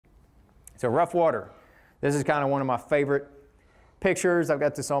So rough water. This is kind of one of my favorite pictures. I've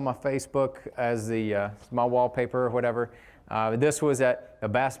got this on my Facebook as the my wallpaper or whatever. This was at a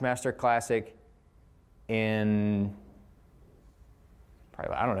Bassmaster Classic in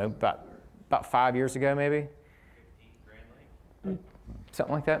probably, I don't know, about 5 years ago maybe. 15 Grand Lake?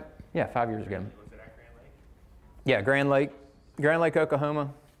 Something like that. Yeah, 5 years ago. Was it at Grand Lake? Yeah, Grand Lake,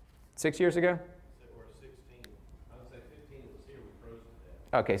 Oklahoma. 6 years ago? Or 16. I would say 15 was here, we froze to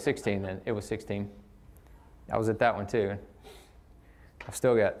death. Okay, 16 then. It was 16. I was at that one too. I've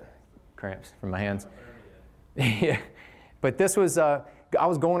still got cramps from my hands. Yeah, but this was, I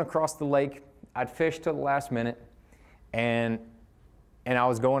was going across the lake. I'd fished till the last minute, and I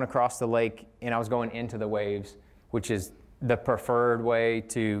was going across the lake, and I was going into the waves, which is the preferred way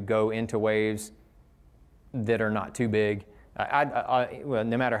to go into waves that are not too big. Well,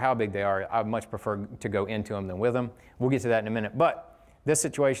 no matter how big they are, I much prefer to go into them than with them. We'll get to that in a minute. But this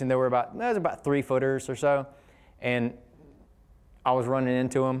situation, there was about 3 footers or so, and I was running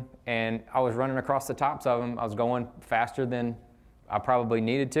into them, and I was running across the tops of them. I was going faster than I probably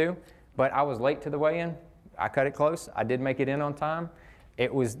needed to, but I was late to the weigh-in. I cut it close. I did make it in on time.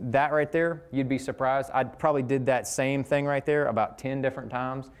 It was that right there. You'd be surprised. I probably did that same thing right there about 10 different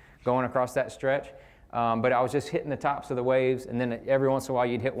times going across that stretch. But I was just hitting the tops of the waves, and then every once in a while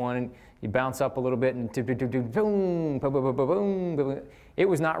you'd hit one, and you'd bounce up a little bit, and boom, boom, boom, boom, boom. It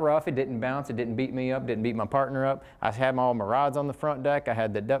was not rough. It didn't bounce. It didn't beat me up. Didn't beat my partner up. I had all my rods on the front deck. I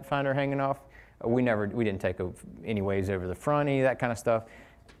had the depth finder hanging off. We didn't take any waves over the front, any of that kind of stuff.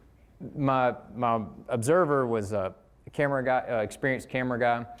 My observer was a camera guy, experienced camera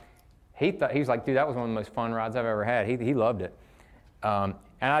guy. He was like, dude, that was one of the most fun rides I've ever had. He loved it. And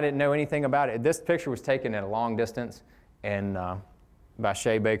I didn't know anything about it. This picture was taken at a long distance, and by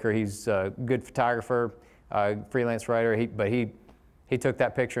Shaye Baker. He's a good photographer, freelance writer. But he took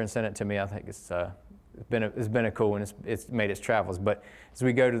that picture and sent it to me. I think it's been a cool one. It's made its travels. But as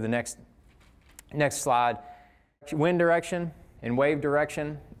we go to the next slide, wind direction and wave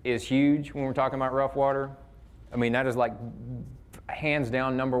direction is huge when we're talking about rough water. I mean, that is like hands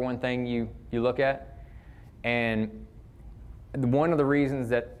down #1 thing you look at. And one of the reasons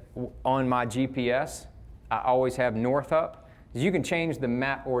that on my GPS I always have north up is you can change the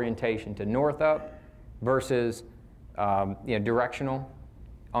map orientation to north up versus directional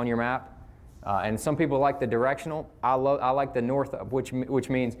on your map. And some people like the directional. I like the north up, which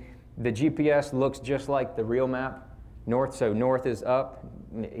means the GPS looks just like the real map. North, so north is up,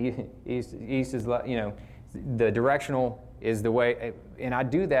 east is, the directional is the way, and I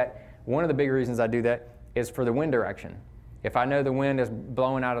do that. One of the big reasons I do that is for the wind direction. If I know the wind is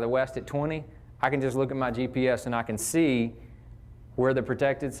blowing out of the west at 20, I can just look at my GPS and I can see where the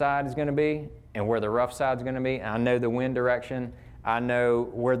protected side is going to be and where the rough side is going to be. And I know the wind direction. I know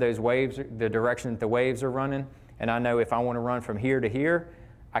where those waves, the direction that the waves are running, and I know if I want to run from here to here,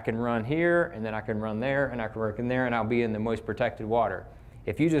 I can run here, and then I can run there, and I can run there, and I'll be in the most protected water.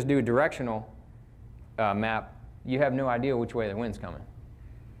 If you just do a directional map, you have no idea which way the wind's coming.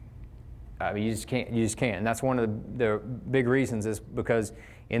 You just can't. And that's one of the big reasons is because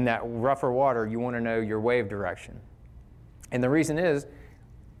in that rougher water, you want to know your wave direction. And the reason is,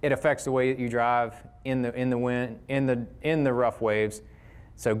 it affects the way that you drive in the wind, in the rough waves.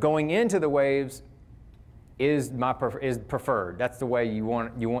 So going into the waves is preferred. That's the way you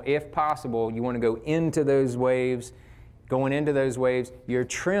want. If possible, you want to go into those waves. Going into those waves, your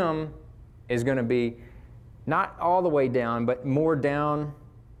trim is going to be not all the way down, but more down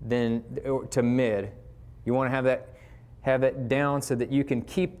than to mid. You want to have that down so that you can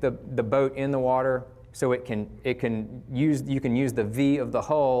keep the boat in the water, so you can use the V of the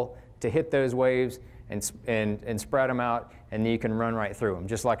hull to hit those waves and spread them out, and you can run right through them,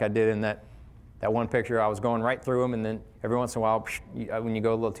 just like I did in that one picture. I was going right through them, and then every once in a while, when you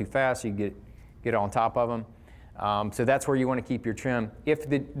go a little too fast, you get on top of them. So that's where you want to keep your trim. If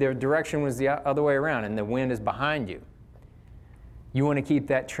the direction was the other way around and the wind is behind you, you want to keep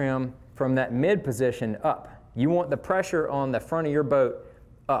that trim from that mid position up. You want the pressure on the front of your boat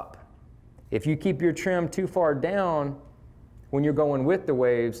up. If you keep your trim too far down when you're going with the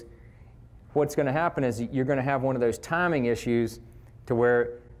waves, what's going to happen is you're going to have one of those timing issues to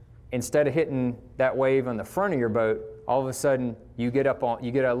where instead of hitting that wave on the front of your boat, all of a sudden you get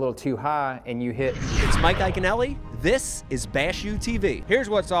a little too high and you hit. It's Mike Iaconelli. This is Bass U TV. Here's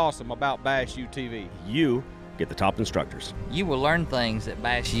what's awesome about Bass U TV. You get the top instructors. You will learn things at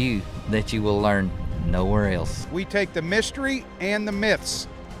Bass U that you will learn nowhere else. We take the mystery and the myths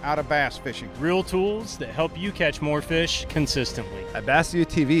out of bass fishing. Real tools that help you catch more fish consistently. At Bass U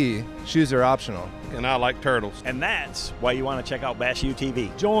TV, shoes are optional. And I like turtles. And that's why you want to check out Bass U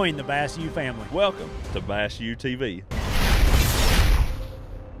TV. Join the Bass U family. Welcome to Bass U TV.